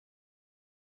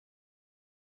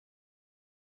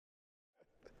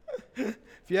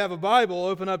If you have a Bible,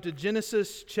 open up to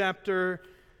Genesis chapter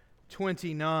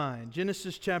 29.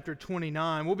 Genesis chapter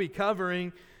 29. We'll be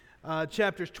covering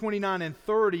chapters 29 and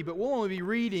 30, but we'll only be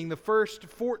reading the first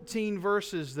 14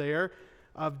 verses there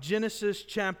of Genesis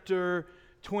chapter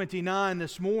 29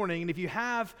 this morning. And if you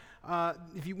have,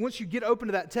 once you get open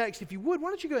to that text, if you would, why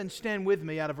don't you go ahead and stand with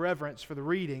me out of reverence for the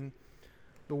reading,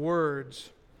 the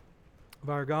words of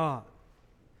our God.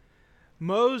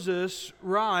 Moses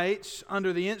writes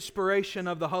under the inspiration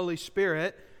of the Holy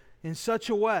Spirit in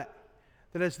such a way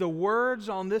that as the words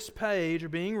on this page are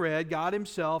being read, God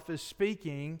Himself is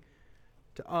speaking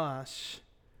to us.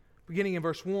 Beginning in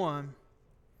verse 1.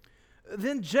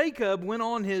 Then Jacob went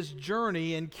on his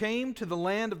journey and came to the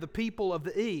land of the people of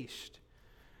the east.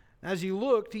 As he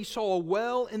looked, he saw a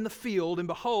well in the field, and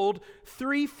behold,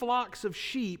 3 flocks of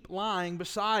sheep lying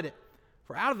beside it.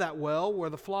 For out of that well were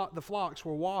the flocks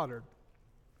were watered.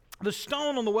 The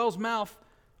stone on the well's mouth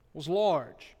was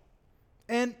large.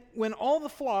 And when all the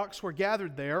flocks were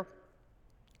gathered there,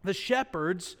 the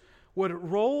shepherds would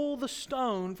roll the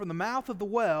stone from the mouth of the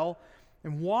well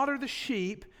and water the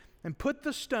sheep and put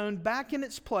the stone back in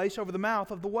its place over the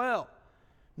mouth of the well.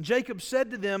 And Jacob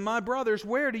said to them, "My brothers,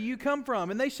 where do you come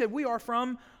from?" And they said, "We are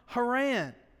from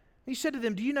Haran." He said to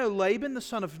them, "Do you know Laban, the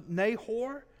son of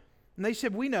Nahor?" And they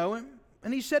said, "We know him."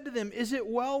 And he said to them, "Is it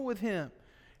well with him?"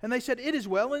 And they said, "It is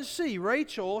well, and see,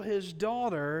 Rachel, his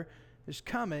daughter, is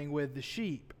coming with the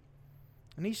sheep."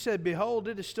 And he said, "Behold,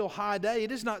 it is still high day.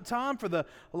 It is not time for the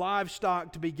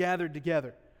livestock to be gathered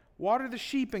together. Water the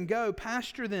sheep and go,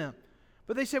 pasture them."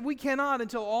 But they said, "We cannot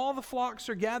until all the flocks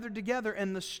are gathered together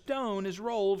and the stone is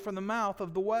rolled from the mouth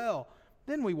of the well.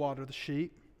 Then we water the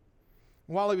sheep."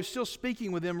 While he was still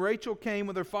speaking with them, Rachel came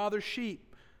with her father's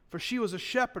sheep, for she was a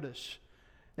shepherdess.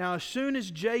 Now, as soon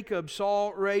as Jacob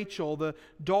saw Rachel, the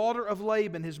daughter of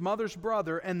Laban, his mother's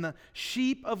brother, and the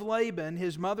sheep of Laban,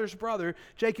 his mother's brother,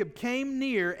 Jacob came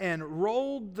near and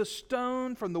rolled the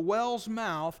stone from the well's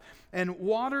mouth and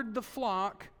watered the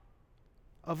flock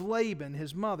of Laban,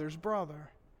 his mother's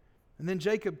brother. And then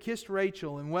Jacob kissed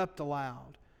Rachel and wept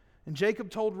aloud. And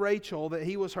Jacob told Rachel that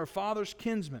he was her father's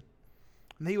kinsman,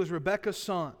 and he was Rebekah's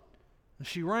son. And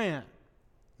she ran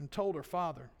and told her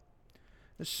father.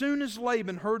 As soon as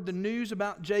Laban heard the news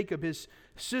about Jacob, his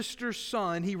sister's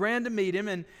son, he ran to meet him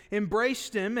and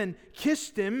embraced him and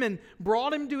kissed him and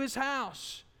brought him to his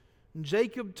house. And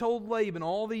Jacob told Laban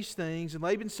all these things, and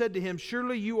Laban said to him,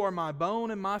 "Surely you are my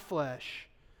bone and my flesh."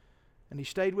 And he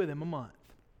stayed with him a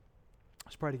month.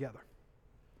 Let's pray together.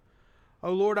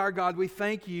 Oh Lord our God, we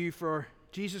thank you for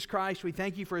Jesus Christ. We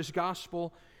thank you for His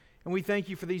gospel. And we thank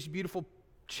you for these beautiful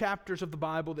chapters of the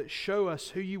Bible that show us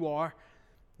who you are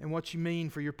and what you mean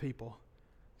for your people.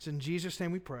 It's in Jesus'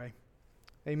 name we pray.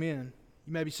 Amen.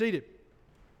 You may be seated.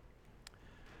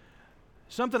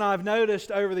 Something I've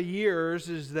noticed over the years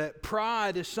is that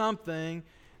pride is something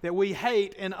that we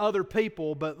hate in other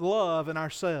people but love in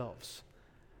ourselves.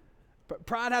 But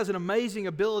pride has an amazing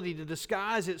ability to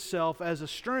disguise itself as a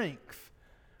strength,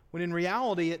 when in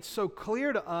reality it's so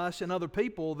clear to us and other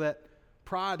people that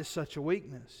pride is such a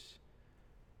weakness.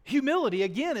 Humility,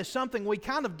 again, is something we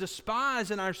kind of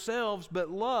despise in ourselves but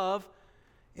love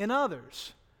in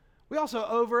others. We also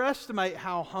overestimate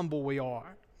how humble we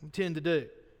are. We tend to do.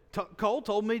 Cole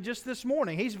told me just this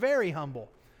morning he's very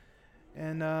humble.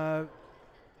 And I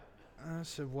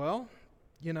said, well,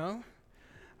 you know,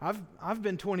 I've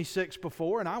been 26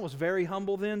 before, and I was very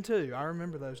humble then too. I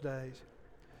remember those days.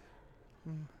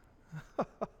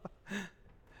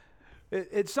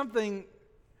 It's something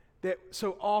that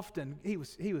so often, he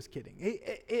was kidding.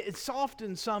 It's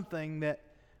often something that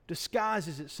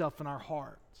disguises itself in our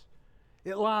hearts.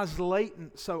 It lies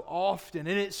latent so often,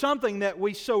 and it's something that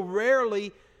we so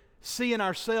rarely see in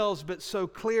ourselves, but so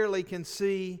clearly can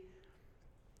see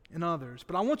in others.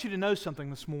 But I want you to know something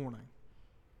this morning.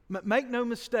 Make no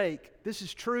mistake, this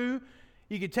is true.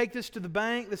 You can take this to the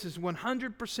bank. This is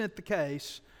 100% the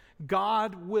case.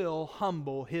 God will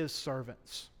humble His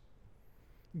servants.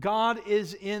 God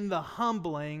is in the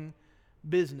humbling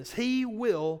business. He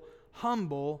will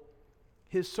humble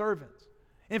His servants.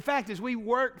 In fact, as we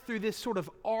work through this sort of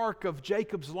arc of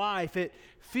Jacob's life, it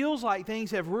feels like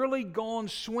things have really gone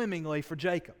swimmingly for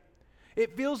Jacob.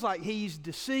 It feels like he's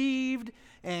deceived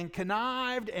and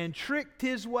connived and tricked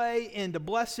his way into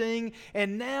blessing.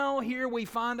 And now here we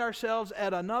find ourselves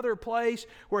at another place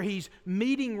where he's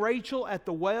meeting Rachel at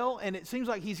the well, and it seems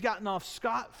like he's gotten off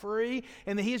scot-free,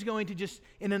 and that he's going to just,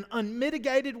 in an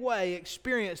unmitigated way,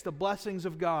 experience the blessings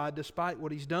of God despite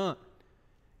what he's done.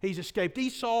 He's escaped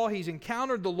Esau, he's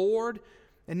encountered the Lord,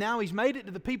 and now he's made it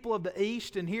to the people of the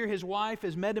east, and here his wife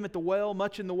has met him at the well,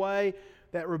 much in the way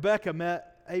that Rebekah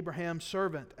met Abraham's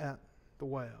servant at the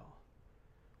well.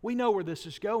 We know where this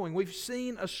is going. We've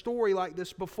seen a story like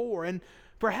this before, and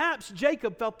perhaps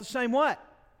Jacob felt the same way.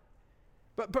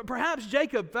 But perhaps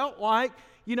Jacob felt like,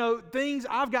 things,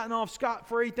 I've gotten off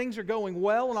scot-free, things are going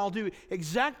well, and I'll do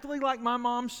exactly like my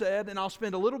mom said, and I'll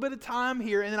spend a little bit of time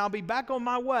here, and then I'll be back on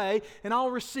my way, and I'll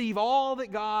receive all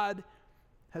that God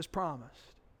has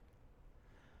promised.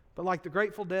 But like the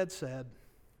Grateful Dead said,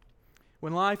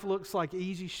 when life looks like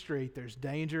easy street, there's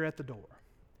danger at the door.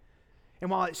 And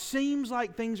while it seems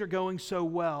like things are going so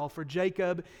well for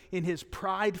Jacob in his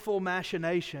prideful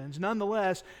machinations,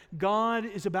 nonetheless, God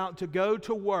is about to go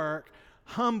to work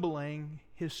humbling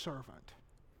His servant.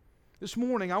 This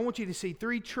morning, I want you to see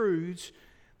three truths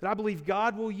that I believe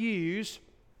God will use.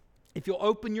 If you'll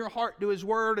open your heart to His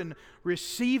Word and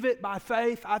receive it by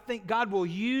faith, I think God will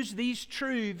use these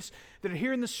truths that are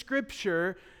here in the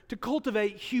Scripture to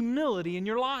cultivate humility in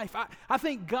your life. I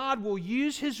think God will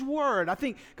use His Word. I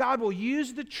think God will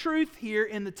use the truth here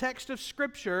in the text of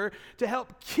Scripture to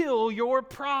help kill your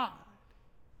pride.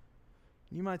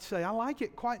 You might say, I like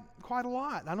it quite a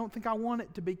lot. I don't think I want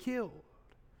it to be killed.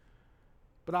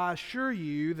 But I assure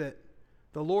you that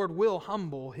the Lord will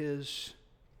humble His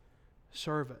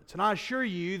servants. And I assure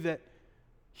you that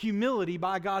humility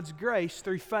by God's grace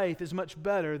through faith is much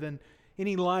better than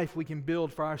any life we can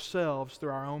build for ourselves through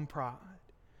our own pride.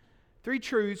 Three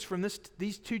truths from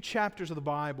these two chapters of the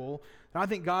Bible that I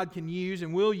think God can use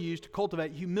and will use to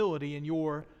cultivate humility in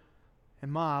your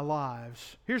and my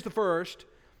lives. Here's the first.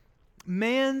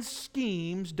 Man's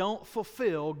schemes don't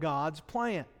fulfill God's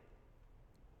plan.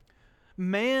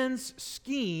 Man's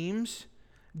schemes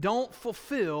don't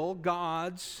fulfill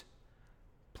God's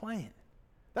plan.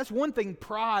 That's one thing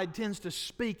pride tends to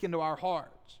speak into our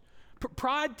hearts.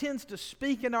 Pride tends to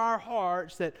speak into our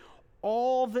hearts that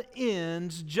all the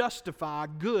ends justify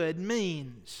good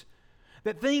means.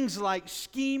 That things like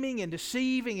scheming and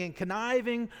deceiving and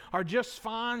conniving are just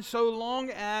fine so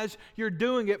long as you're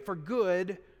doing it for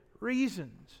good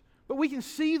reasons. But we can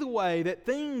see the way that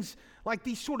things like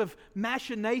these sort of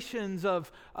machinations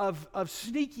of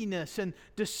sneakiness and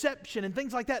deception and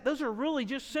things like that, those are really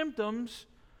just symptoms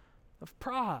of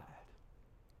pride.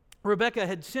 Rebekah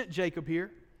had sent Jacob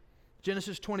here.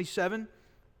 Genesis 27,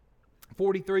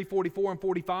 43, 44, and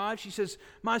 45. She says,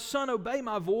 "My son, obey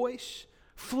my voice.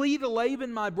 Flee to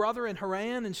Laban, my brother in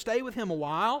Haran, and stay with him a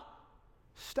while."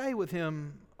 Stay with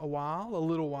him a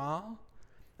little while,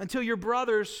 until your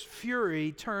brother's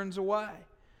fury turns away.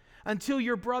 Until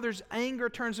your brother's anger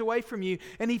turns away from you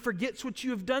and he forgets what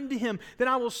you have done to him. Then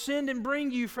I will send and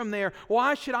bring you from there.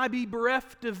 Why should I be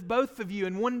bereft of both of you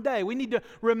in one day? We need to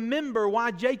remember why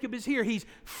Jacob is here. He's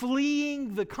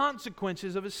fleeing the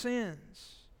consequences of his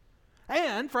sins.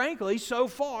 And frankly, so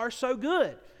far, so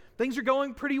good. Things are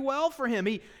going pretty well for him.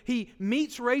 He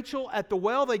meets Rachel at the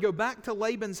well. They go back to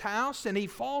Laban's house and he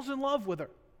falls in love with her.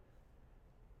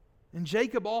 And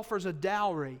Jacob offers a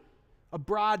dowry, a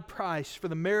bride price for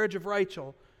the marriage of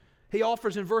Rachel. He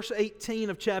offers in verse 18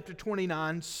 of chapter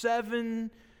 29,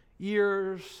 7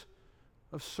 years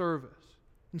of service.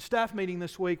 In staff meeting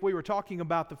this week, we were talking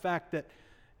about the fact that,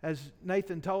 as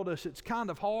Nathan told us, it's kind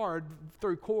of hard,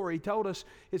 through Corey, told us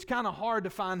it's kind of hard to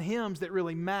find hymns that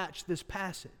really match this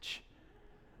passage.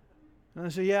 And I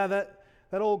said, yeah, that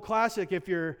old classic, if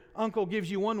your uncle gives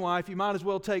you one wife, you might as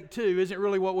well take two, isn't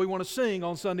really what we want to sing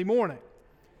on Sunday morning.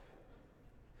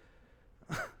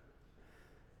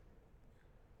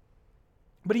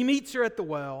 But he meets her at the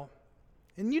well,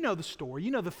 and you know the story, you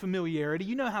know the familiarity,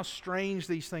 you know how strange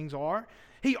these things are.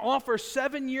 He offers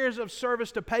 7 years of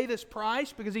service to pay this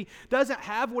price because he doesn't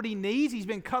have what he needs. He's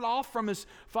been cut off from his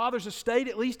father's estate,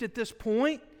 at least at this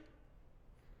point.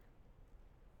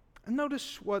 And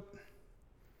notice what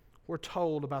we're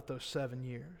told about those 7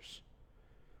 years.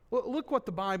 Look what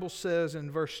the Bible says in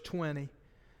verse 20.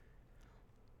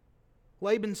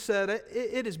 Laban said,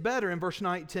 "It is better," in verse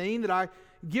 19, "that I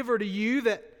give her to you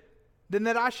than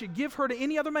that I should give her to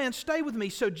any other man. Stay with me."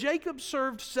 So Jacob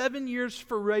served 7 years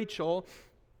for Rachel,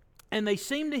 and they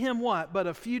seemed to him what? But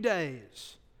a few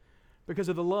days, because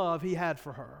of the love he had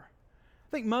for her. I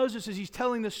think Moses, as he's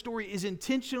telling this story, is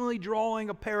intentionally drawing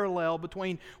a parallel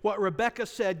between what Rebekah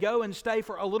said, go and stay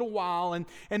for a little while,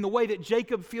 and the way that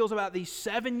Jacob feels about these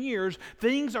 7 years.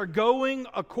 Things are going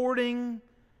according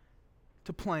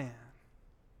to plan.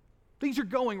 Things are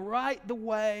going right the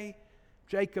way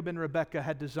Jacob and Rebekah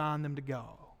had designed them to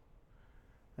go,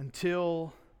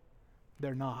 until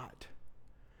they're not.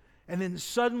 And then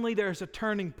suddenly there's a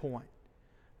turning point.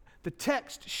 The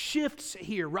text shifts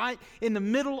here, right in the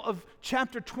middle of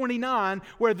chapter 29,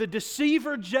 where the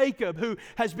deceiver Jacob, who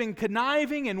has been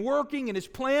conniving and working, and his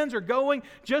plans are going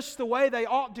just the way they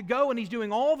ought to go, and he's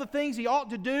doing all the things he ought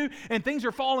to do, and things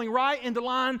are falling right into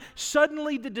line,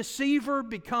 suddenly the deceiver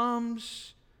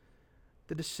becomes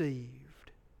the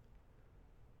deceived.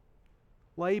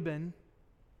 Laban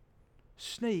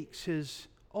sneaks his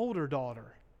older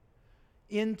daughter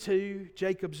into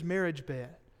Jacob's marriage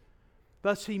bed.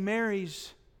 Thus he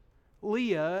marries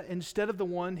Leah instead of the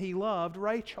one he loved,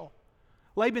 Rachel.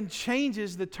 Laban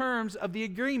changes the terms of the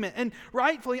agreement. And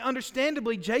rightfully,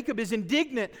 understandably, Jacob is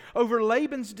indignant over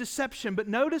Laban's deception. But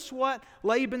notice what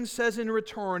Laban says in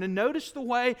return. And notice the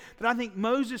way that I think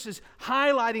Moses is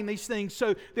highlighting these things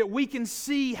so that we can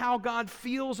see how God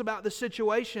feels about the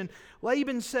situation.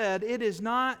 Laban said, "It is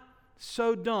not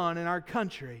so done in our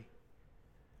country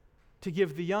to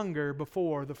give the younger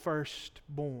before the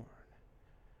firstborn."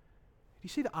 Do you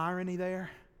see the irony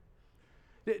there?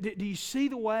 Do you see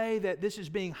the way that this is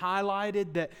being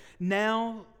highlighted? That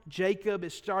now Jacob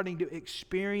is starting to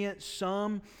experience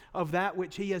some of that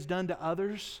which he has done to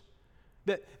others?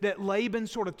 That Laban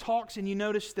sort of talks, and you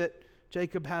notice that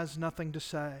Jacob has nothing to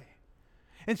say.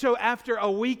 And so after a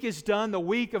week is done, the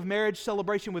week of marriage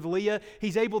celebration with Leah,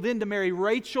 he's able then to marry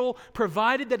Rachel,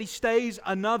 provided that he stays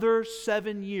another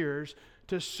 7 years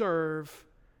to serve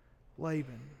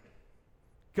Laban.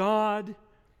 God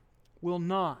will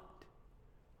not.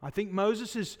 I think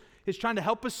Moses is trying to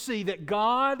help us see that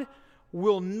God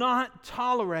will not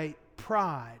tolerate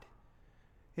pride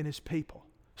in His people.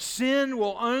 Sin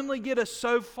will only get us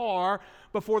so far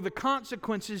before the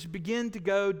consequences begin to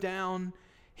go downhill.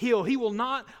 He will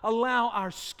not allow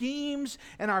our schemes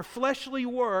and our fleshly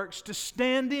works to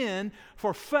stand in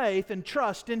for faith and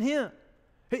trust in Him.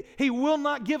 He will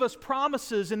not give us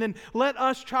promises and then let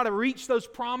us try to reach those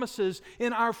promises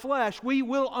in our flesh. We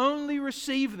will only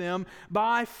receive them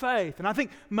by faith. And I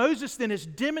think Moses then is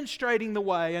demonstrating the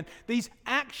way, and these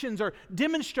actions are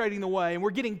demonstrating the way, and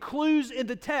we're getting clues in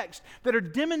the text that are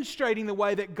demonstrating the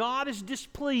way that God is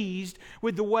displeased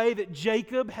with the way that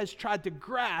Jacob has tried to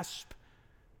grasp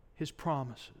his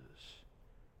promises,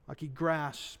 like he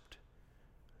grasped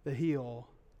the heel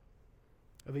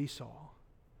of Esau.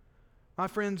 My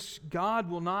friends,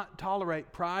 God will not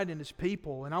tolerate pride in His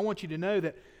people. And I want you to know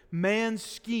that man's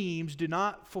schemes do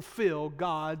not fulfill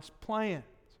God's plans.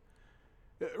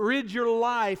 Rid your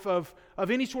life of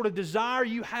any sort of desire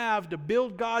you have to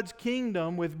build God's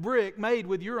kingdom with brick made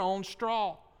with your own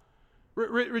straw.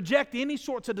 Reject any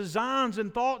sorts of designs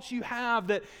and thoughts you have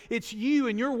that it's you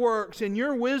and your works and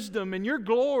your wisdom and your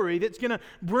glory that's going to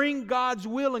bring God's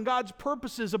will and God's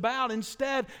purposes about.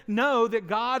 Instead, know that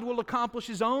God will accomplish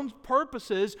His own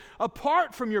purposes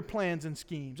apart from your plans and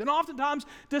schemes. And oftentimes,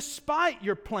 despite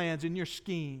your plans and your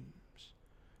schemes,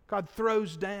 God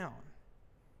throws down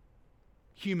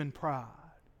human pride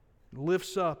and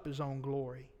lifts up His own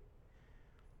glory.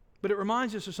 But it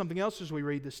reminds us of something else as we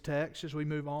read this text, as we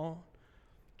move on.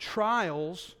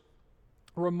 Trials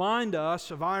remind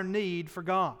us of our need for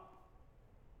God.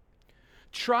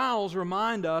 Trials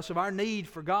remind us of our need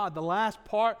for God. The last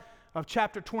part of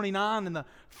chapter 29 and the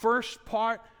first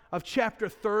part of chapter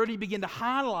 30 begin to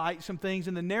highlight some things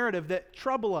in the narrative that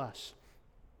trouble us.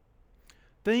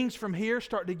 Things from here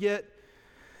start to get,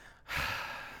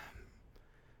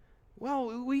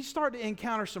 well, we start to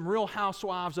encounter some Real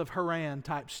Housewives of Haran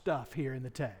type stuff here in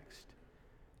the text.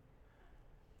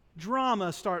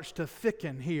 Drama starts to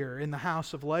thicken here in the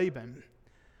house of Laban.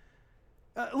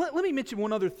 Let me mention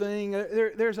one other thing.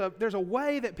 There's a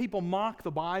way that people mock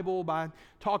the Bible by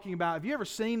talking about, have you ever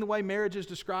seen the way marriage is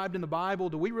described in the Bible?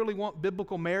 Do we really want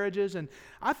biblical marriages? And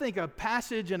I think a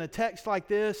passage and a text like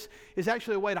this is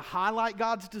actually a way to highlight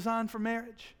God's design for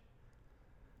marriage.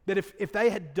 That if they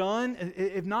had done,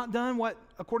 if not done what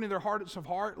according to their hearts of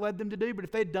heart led them to do, but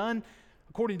if they had done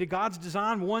according to God's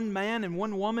design, one man and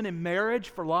one woman in marriage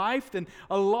for life, then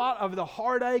a lot of the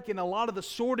heartache and a lot of the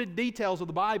sordid details of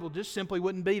the Bible just simply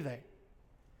wouldn't be there.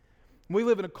 We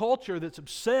live in a culture that's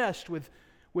obsessed with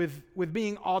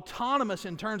being autonomous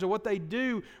in terms of what they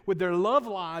do with their love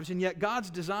lives, and yet God's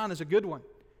design is a good one.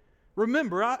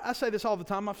 Remember, I say this all the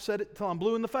time, I've said it till I'm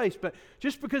blue in the face, but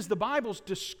just because the Bible's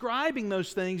describing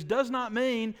those things does not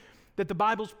mean that the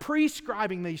Bible's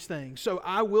prescribing these things. So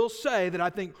I will say that I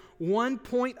think one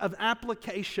point of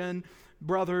application,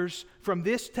 brothers, from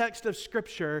this text of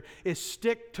Scripture is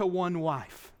stick to one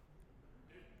wife.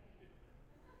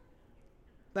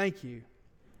 Thank you.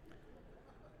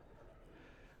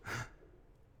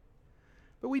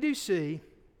 But we do see,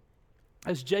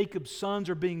 as Jacob's sons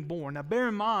are being born. Now bear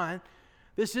in mind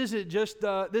This isn't just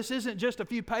a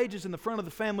few pages in the front of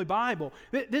the family Bible.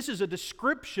 This is a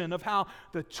description of how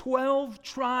the 12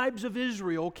 tribes of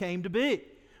Israel came to be.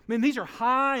 I mean, these are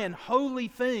high and holy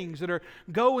things that are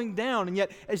going down. And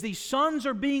yet, as these sons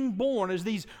are being born, as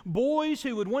these boys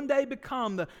who would one day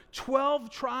become the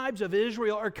 12 tribes of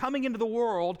Israel are coming into the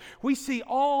world, we see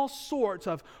all sorts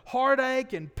of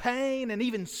heartache and pain and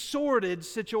even sordid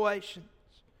situations.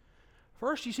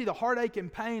 First, you see the heartache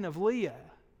and pain of Leah,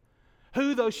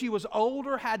 who, though she was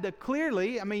older, had to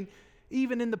clearly,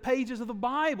 even in the pages of the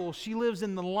Bible, she lives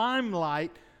in the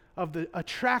limelight of the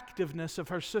attractiveness of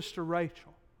her sister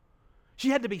Rachel. She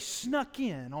had to be snuck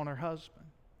in on her husband.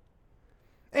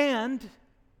 And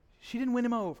she didn't win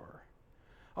him over.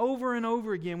 Over and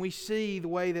over again, we see the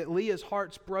way that Leah's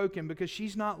heart's broken because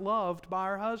she's not loved by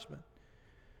her husband.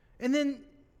 And then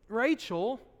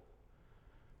Rachel,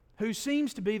 who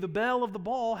seems to be the belle of the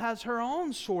ball, has her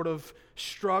own sort of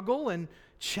struggle and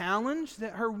challenge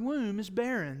that her womb is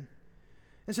barren.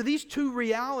 And so these two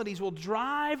realities will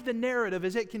drive the narrative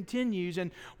as it continues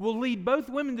and will lead both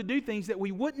women to do things that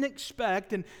we wouldn't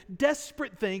expect, and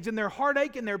desperate things, and their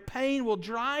heartache and their pain will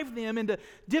drive them into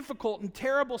difficult and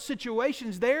terrible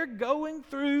situations. They're going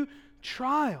through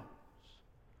trials.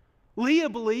 Leah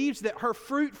believes that her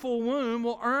fruitful womb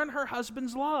will earn her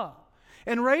husband's love.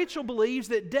 And Rachel believes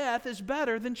that death is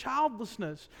better than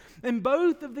childlessness. And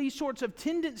both of these sorts of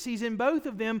tendencies in both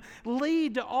of them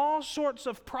lead to all sorts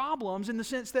of problems, in the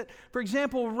sense that, for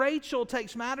example, Rachel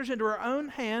takes matters into her own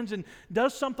hands and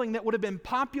does something that would have been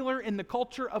popular in the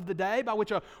culture of the day, by which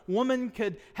a woman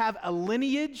could have a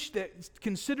lineage that's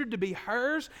considered to be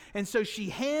hers. And so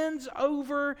she hands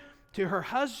over to her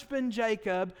husband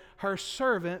Jacob her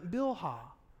servant Bilhah.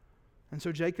 And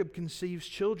so Jacob conceives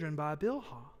children by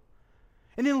Bilhah.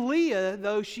 And then Leah,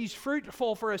 though she's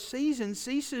fruitful for a season,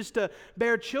 ceases to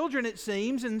bear children, it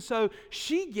seems, and so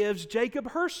she gives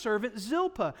Jacob her servant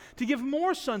Zilpah to give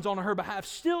more sons on her behalf,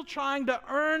 still trying to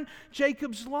earn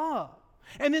Jacob's love.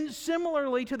 And then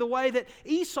similarly to the way that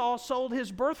Esau sold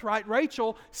his birthright,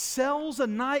 Rachel sells a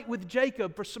night with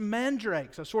Jacob for some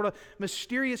mandrakes, a sort of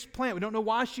mysterious plant. We don't know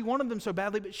why she wanted them so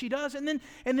badly, but she does. And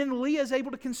then Leah is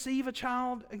able to conceive a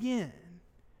child again.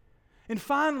 And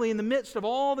finally, in the midst of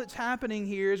all that's happening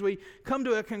here, as we come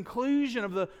to a conclusion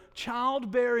of the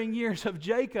childbearing years of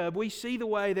Jacob, we see the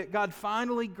way that God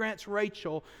finally grants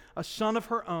Rachel a son of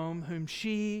her own, whom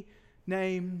she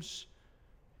names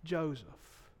Joseph.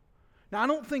 Now, I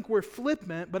don't think we're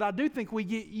flippant, but I do think we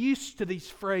get used to these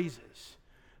phrases.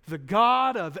 The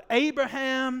God of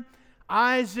Abraham,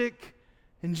 Isaac,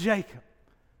 and Jacob.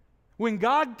 When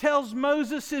God tells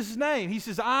Moses his name, he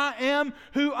says, I am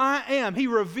who I am. He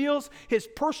reveals his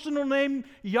personal name,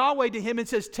 Yahweh, to him and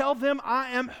says, tell them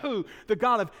I am who? The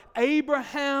God of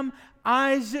Abraham,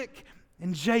 Isaac,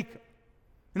 and Jacob.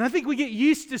 And I think we get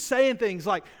used to saying things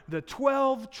like the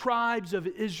 12 tribes of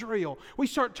Israel. We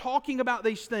start talking about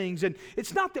these things, and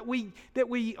it's not that we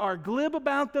are glib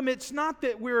about them. It's not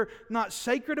that we're not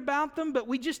sacred about them, but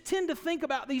we just tend to think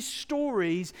about these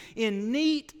stories in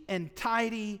neat and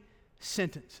tidy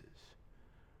sentences.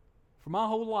 For my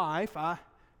whole life, I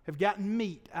have gotten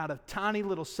meat out of tiny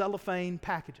little cellophane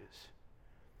packages.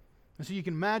 And so you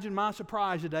can imagine my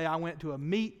surprise today. I went to a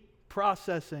meat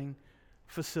processing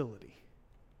facility.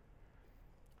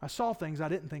 I saw things I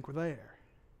didn't think were there.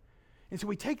 And so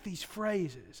we take these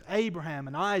phrases, Abraham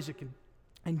and Isaac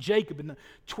and Jacob and the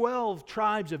 12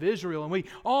 tribes of Israel, and we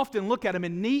often look at them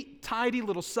in neat, tidy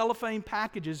little cellophane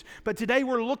packages, but today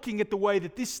we're looking at the way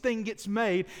that this thing gets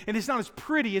made, and it's not as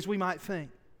pretty as we might think.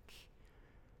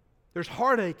 There's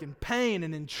heartache and pain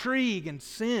and intrigue and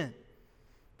sin.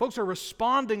 Folks are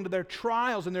responding to their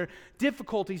trials and their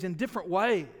difficulties in different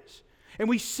ways. And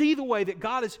we see the way that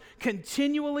God is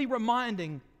continually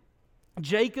reminding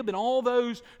Jacob and all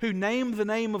those who name the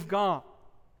name of God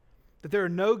that there are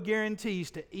no guarantees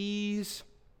to ease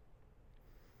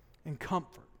and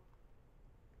comfort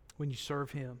when you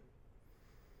serve Him.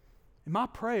 And my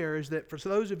prayer is that for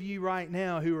those of you right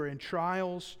now who are in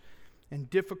trials and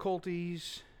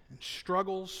difficulties and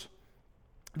struggles,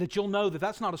 that you'll know that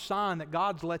that's not a sign that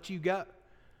God's let you go.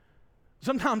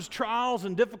 Sometimes trials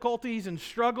and difficulties and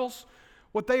struggles,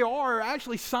 what they are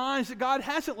actually signs that God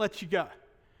hasn't let you go.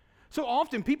 So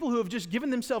often, people who have just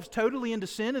given themselves totally into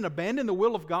sin and abandoned the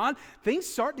will of God, things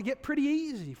start to get pretty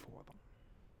easy for them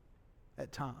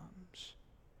at times.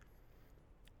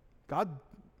 God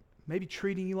may be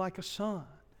treating you like a son,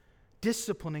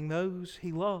 disciplining those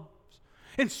He loves.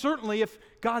 And certainly if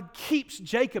God keeps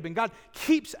Jacob and God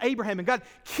keeps Abraham and God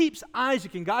keeps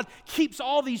Isaac and God keeps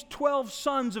all these 12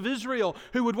 sons of Israel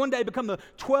who would one day become the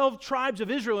 12 tribes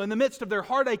of Israel in the midst of their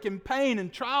heartache and pain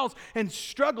and trials and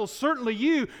struggles, certainly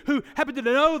you who happen to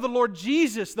know the Lord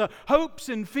Jesus, the hopes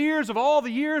and fears of all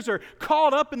the years are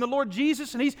caught up in the Lord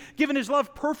Jesus and He's given His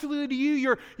love perfectly to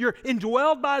you. You're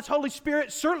indwelled by His Holy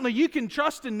Spirit. Certainly you can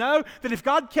trust and know that if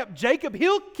God kept Jacob,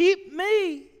 He'll keep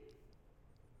me.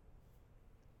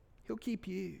 He'll keep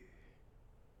you.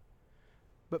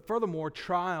 But furthermore,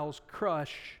 trials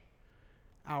crush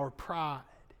our pride.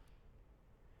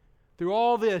 Through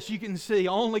all this, you can see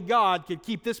only God could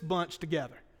keep this bunch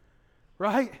together.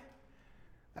 Right?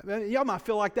 Y'all might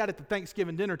feel like that at the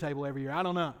Thanksgiving dinner table every year. I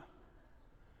don't know.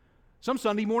 Some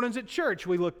Sunday mornings at church,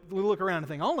 we look around and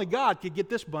think, only God could get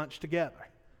this bunch together.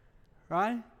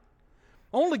 Right?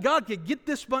 Only God could get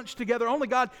this bunch together. Only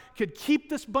God could keep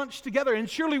this bunch together. And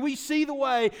surely we see the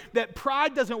way that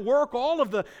pride doesn't work. All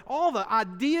the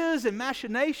ideas and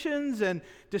machinations and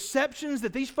deceptions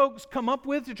that these folks come up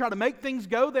with to try to make things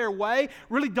go their way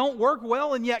really don't work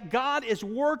well. And yet God is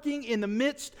working in the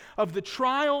midst of the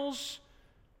trials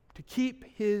to keep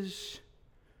His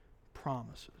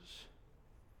promises.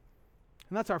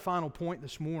 And that's our final point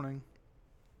this morning.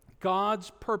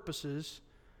 God's purpose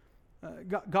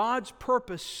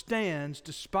stands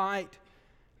despite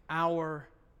our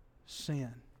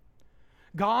sin.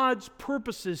 God's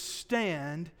purposes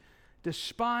stand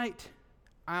despite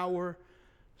our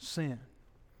sin.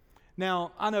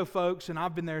 Now, I know folks, and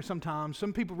I've been there sometimes,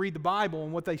 some people read the Bible,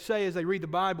 and what they say is they read the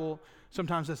Bible,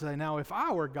 sometimes they say, now if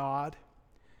I were God,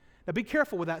 now be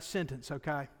careful with that sentence,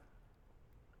 okay?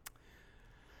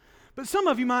 But some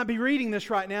of you might be reading this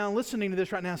right now and listening to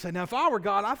this right now and say, now if I were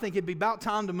God, I think it'd be about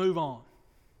time to move on.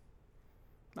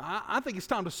 I think it's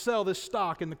time to sell this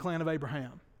stock in the clan of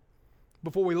Abraham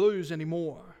before we lose any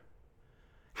more.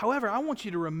 However, I want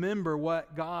you to remember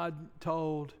what God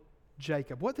told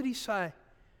Jacob. What did He say?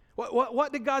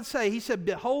 What did God say? He said,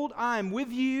 behold, I am with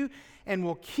you and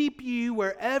will keep you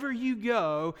wherever you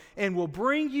go and will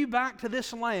bring you back to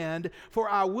this land, for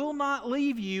I will not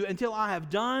leave you until I have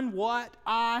done what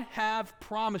I have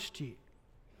promised you.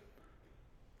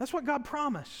 That's what God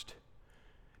promised.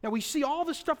 Now we see all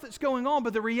the stuff that's going on,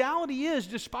 but the reality is,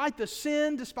 despite the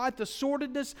sin, despite the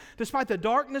sordidness, despite the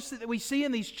darkness that we see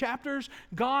in these chapters,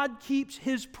 God keeps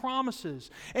His promises.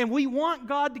 And we want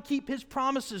God to keep His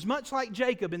promises, much like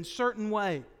Jacob, in certain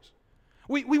ways.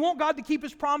 We want God to keep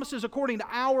His promises according to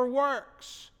our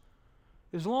works.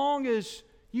 As long as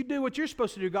you do what you're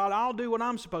supposed to do, God, I'll do what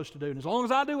I'm supposed to do. And as long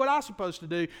as I do what I'm supposed to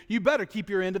do, you better keep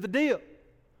your end of the deal.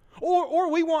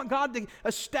 Or we want God to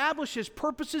establish His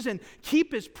purposes and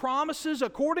keep His promises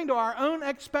according to our own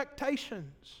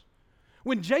expectations.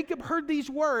 When Jacob heard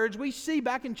these words, we see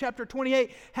back in chapter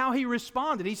 28 how he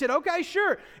responded. He said, okay,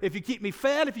 sure, if you keep me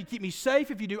fed, if you keep me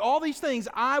safe, if you do all these things,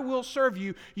 I will serve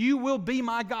you. You will be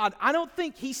my God. I don't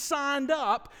think he signed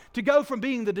up to go from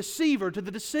being the deceiver to the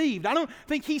deceived. I don't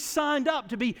think he signed up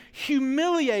to be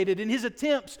humiliated in his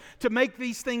attempts to make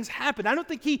these things happen. I don't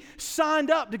think he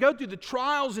signed up to go through the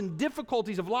trials and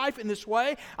difficulties of life in this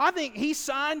way. I think he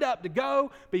signed up to go,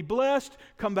 be blessed,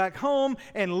 come back home,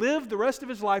 and live the rest of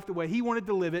his life the way he wanted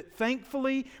to live it.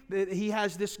 Thankfully that he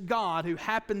has this God who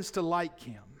happens to like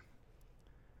him.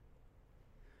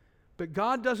 But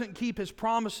God doesn't keep His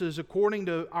promises according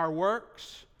to our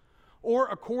works or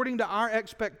according to our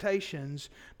expectations,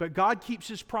 but God keeps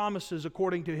His promises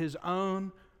according to His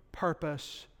own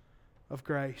purpose of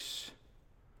grace.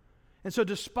 And so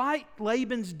despite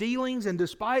Laban's dealings and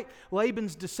despite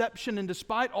Laban's deception and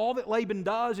despite all that Laban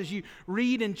does, as you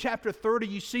read in chapter 30,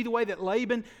 you see the way that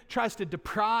Laban tries to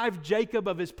deprive Jacob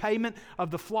of his payment of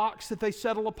the flocks that they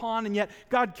settle upon. And yet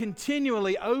God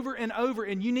continually, over and over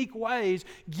in unique ways,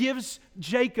 gives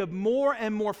Jacob more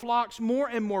and more flocks, more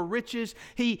and more riches.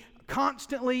 He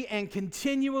constantly and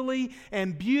continually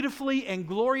and beautifully and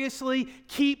gloriously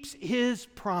keeps His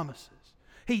promises.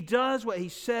 He does what He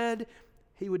said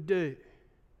He would do.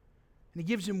 And He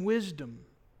gives him wisdom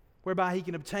whereby he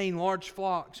can obtain large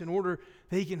flocks in order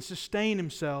that he can sustain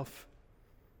himself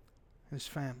and his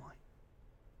family.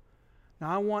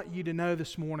 Now I want you to know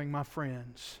this morning, my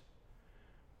friends,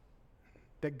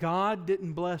 that God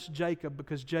didn't bless Jacob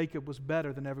because Jacob was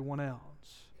better than everyone else.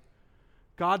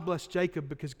 God blessed Jacob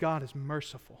because God is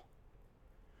merciful.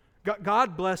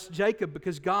 God blessed Jacob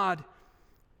because God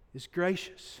is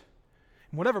gracious.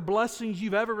 And whatever blessings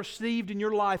you've ever received in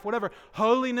your life, whatever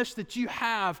holiness that you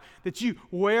have, that you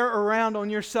wear around on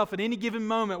yourself at any given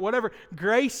moment, whatever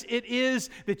grace it is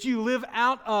that you live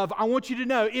out of, I want you to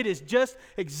know it is just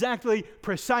exactly,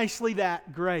 precisely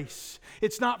that grace.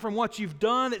 It's not from what you've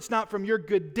done. It's not from your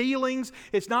good dealings.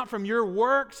 It's not from your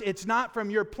works. It's not from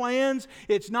your plans.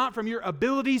 It's not from your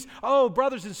abilities. Oh,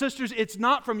 brothers and sisters, it's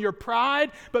not from your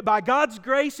pride, but by God's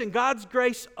grace and God's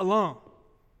grace alone,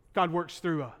 God works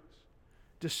through us,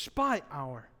 despite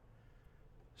our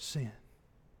sin.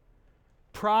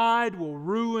 Pride will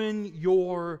ruin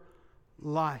your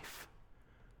life.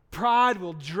 Pride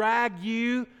will drag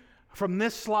you from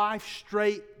this life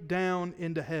straight down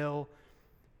into hell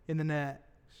in the next.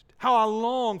 How I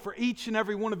long for each and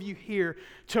every one of you here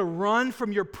to run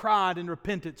from your pride and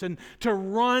repentance and to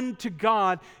run to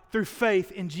God through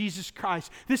faith in Jesus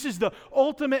Christ. This is the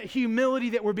ultimate humility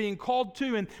that we're being called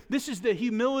to, and this is the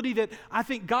humility that I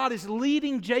think God is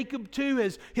leading Jacob to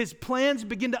as his plans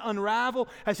begin to unravel,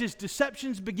 as his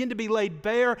deceptions begin to be laid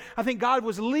bare. I think God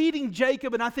was leading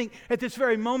Jacob, and I think at this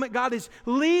very moment God is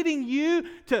leading you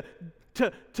to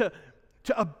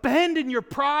abandon your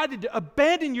pride and to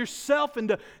abandon yourself and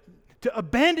to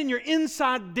abandon your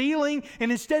inside dealing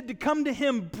and instead to come to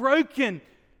Him broken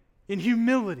in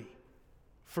humility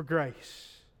for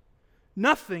grace.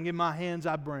 Nothing in my hands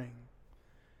I bring.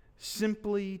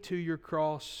 Simply to your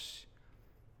cross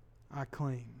I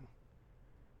cling.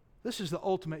 This is the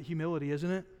ultimate humility,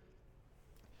 isn't it?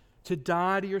 To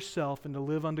die to yourself and to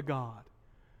live unto God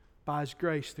by His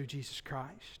grace through Jesus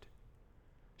Christ.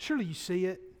 Surely you see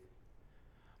it.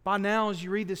 By now, as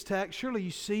you read this text, surely you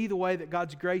see the way that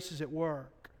God's grace is at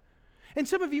work. And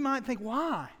some of you might think,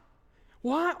 why?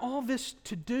 Why all this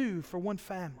to do for one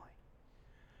family?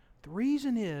 The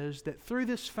reason is that through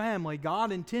this family,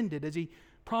 God intended, as He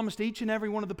promised each and every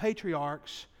one of the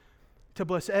patriarchs, to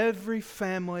bless every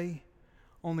family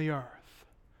on the earth.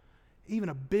 Even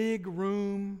a big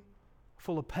room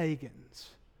full of pagans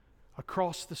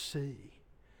across the sea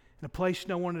in a place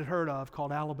no one had heard of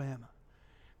called Alabama.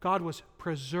 God was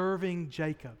preserving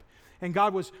Jacob, and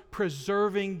God was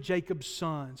preserving Jacob's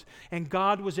sons, and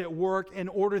God was at work in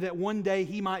order that one day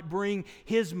He might bring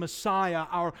His Messiah,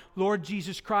 our Lord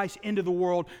Jesus Christ, into the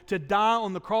world to die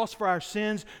on the cross for our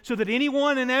sins so that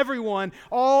anyone and everyone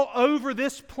all over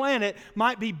this planet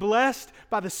might be blessed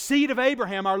by the seed of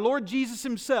Abraham, our Lord Jesus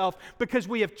Himself, because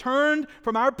we have turned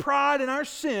from our pride and our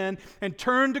sin and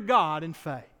turned to God in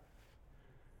faith.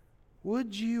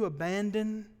 Would you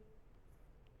abandon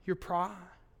your pride?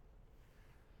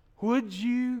 Would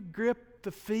you grip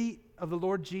the feet of the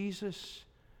Lord Jesus,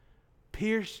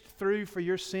 pierced through for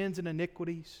your sins and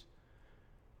iniquities,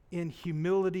 in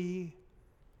humility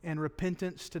and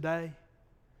repentance today?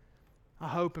 I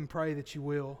hope and pray that you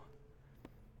will.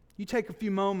 You take a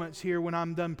few moments here when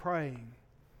I'm done praying.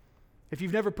 If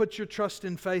you've never put your trust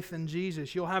and faith in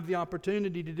Jesus, you'll have the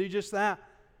opportunity to do just that.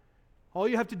 All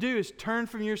you have to do is turn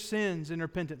from your sins in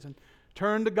repentance and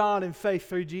turn to God in faith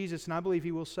through Jesus, and I believe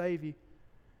He will save you.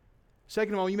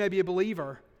 Second of all, you may be a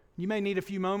believer. You may need a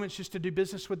few moments just to do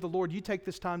business with the Lord. You take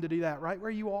this time to do that right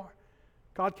where you are.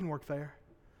 God can work there.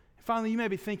 And finally, you may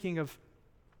be thinking of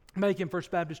making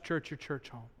First Baptist Church your church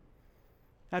home.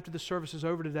 After the service is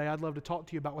over today, I'd love to talk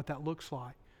to you about what that looks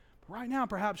like. But right now,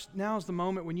 perhaps now is the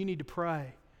moment when you need to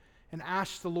pray and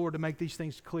ask the Lord to make these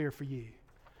things clear for you.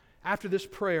 After this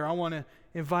prayer, I want to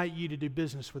invite you to do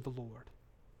business with the Lord.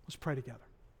 Let's pray together.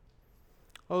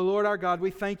 Oh Lord our God, we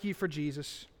thank You for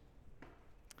Jesus.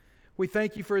 We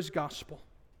thank You for His gospel.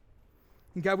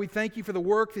 And God, we thank You for the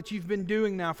work that You've been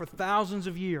doing now for thousands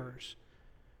of years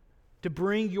to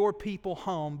bring Your people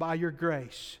home by Your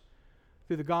grace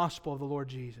through the gospel of the Lord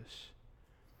Jesus.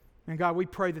 And God, we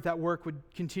pray that that work would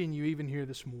continue even here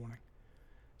this morning.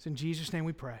 It's in Jesus' name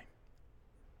we pray.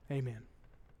 Amen.